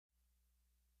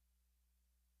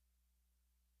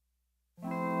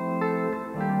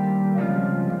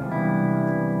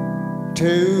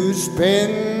to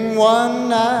spend one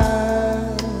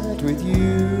night with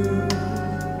you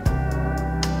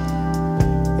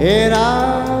in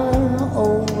our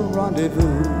old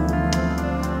rendezvous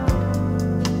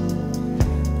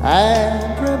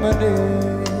and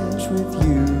reminisce with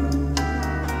you.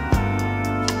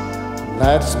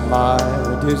 That's my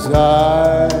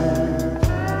desire,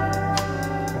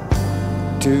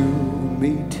 to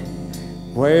meet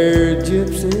where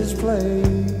gypsies play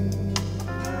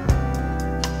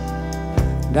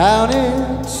down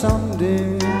in some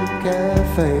dim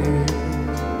cafe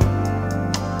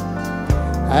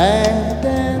and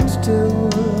dance till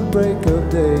break of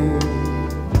day.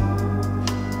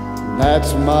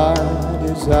 That's my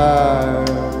desire.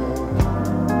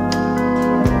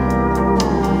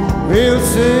 We'll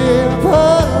sip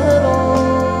a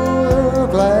little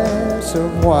glass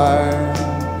of wine.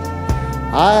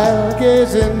 I'll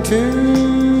gaze into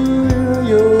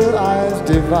your eyes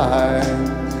divine.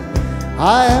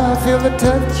 I'll feel the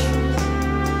touch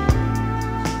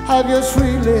of your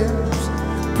sweet lips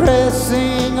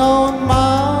pressing on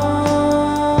mine,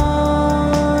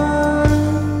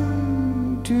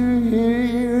 to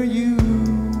hear you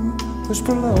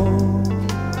whisper low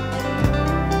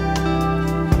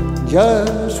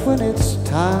just when it's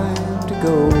time to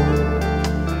go.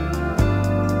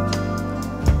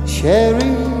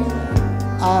 Sherry,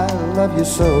 I love you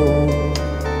so.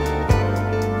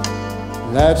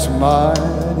 That's my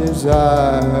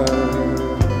desire.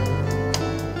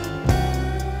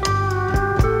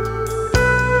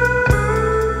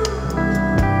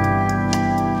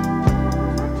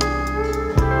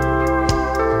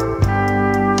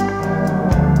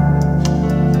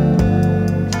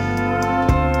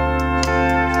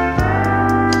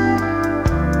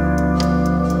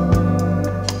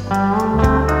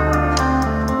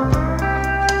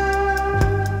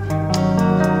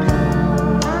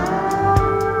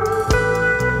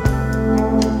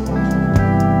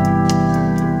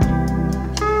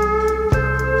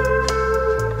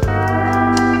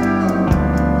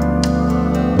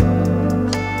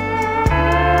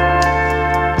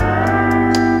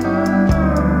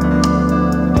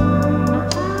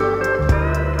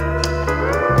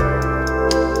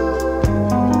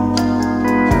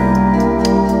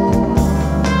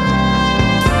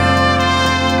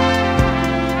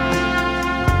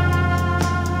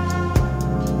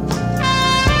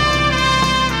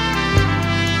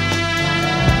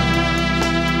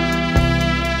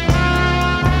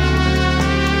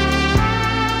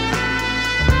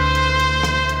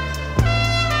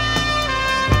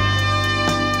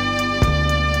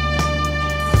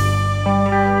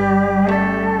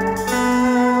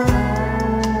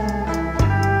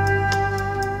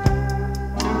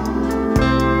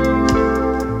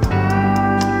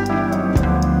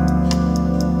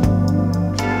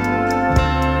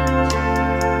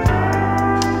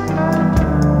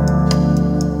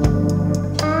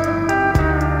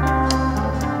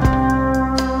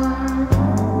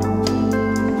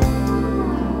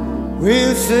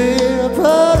 We'll sip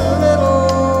a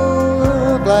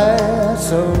little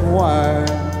glass of wine.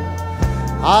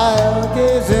 I'll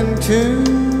gaze into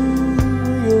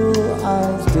your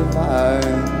eyes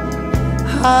divine.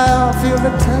 I'll feel the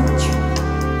touch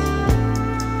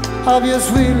of your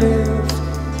sweet lips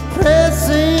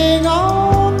pressing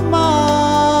on mine,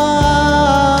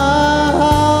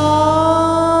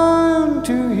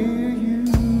 to hear you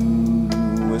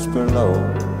whisper low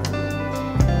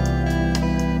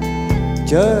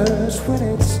just when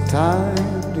it's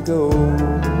time to go.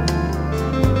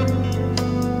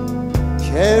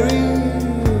 Cherry,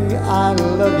 I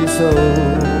love you so.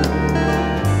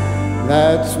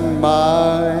 That's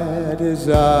my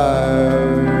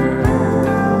desire.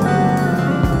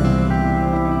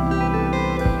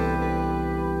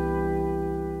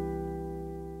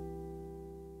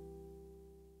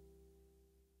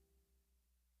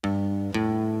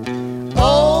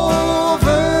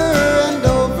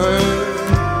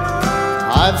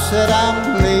 I've said I'm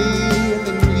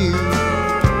leaving you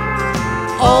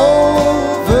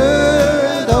over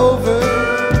and over.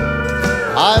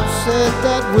 I've said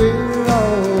that we're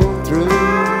all through.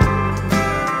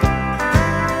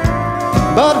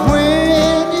 But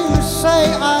when you say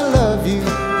I love you,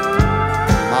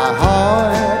 my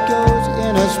heart goes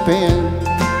in a spin.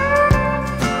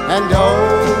 And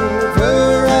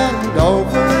over and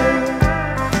over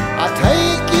I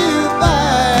take you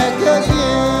back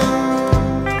again.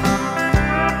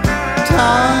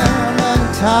 Time and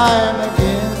time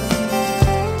again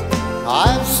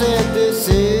I've said this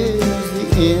is the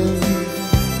end,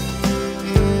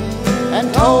 and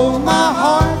told my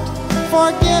heart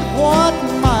forget what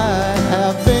might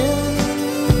have been.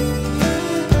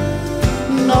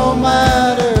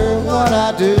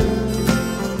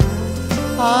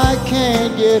 I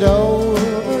can't get over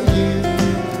you.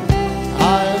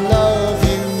 I love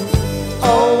you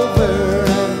over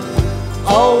and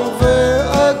over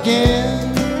again.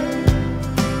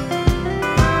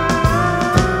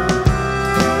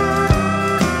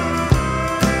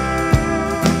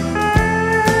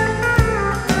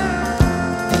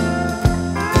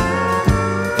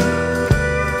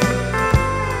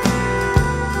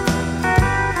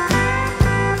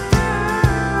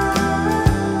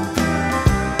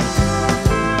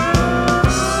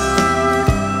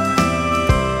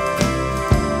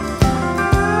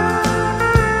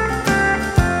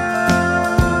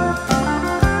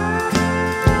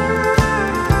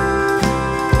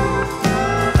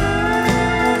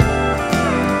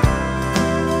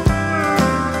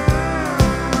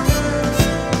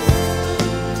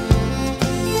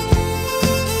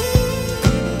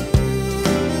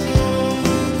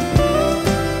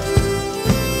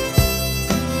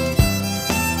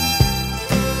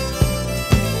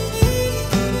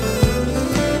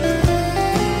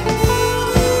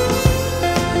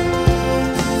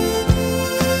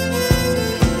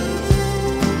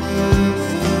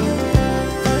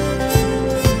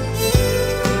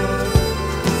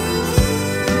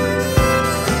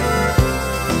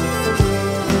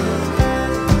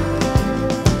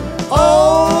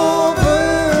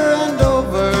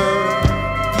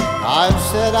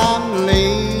 Said I'm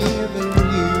leaving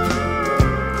you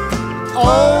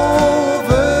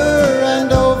over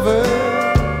and over.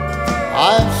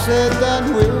 I've said that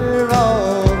we're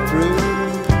all through.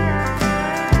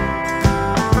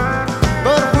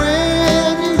 But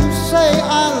when you say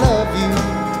I love you,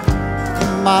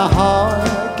 my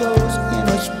heart goes in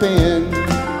a spin.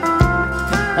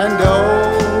 And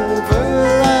over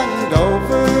and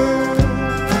over,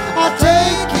 I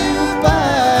take you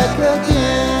back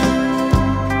again.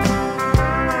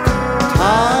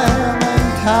 Time and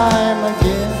time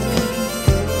again,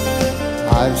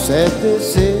 I've said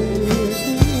this is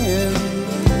the end,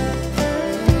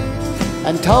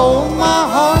 and told my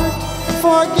heart,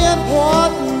 forget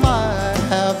what might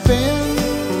have been.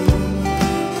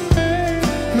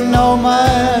 No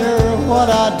matter what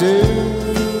I do,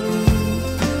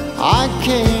 I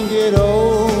can't get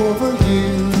over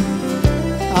you.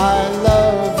 I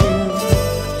love you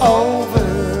over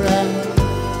and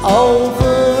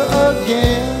over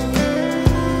again.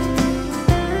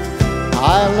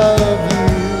 I love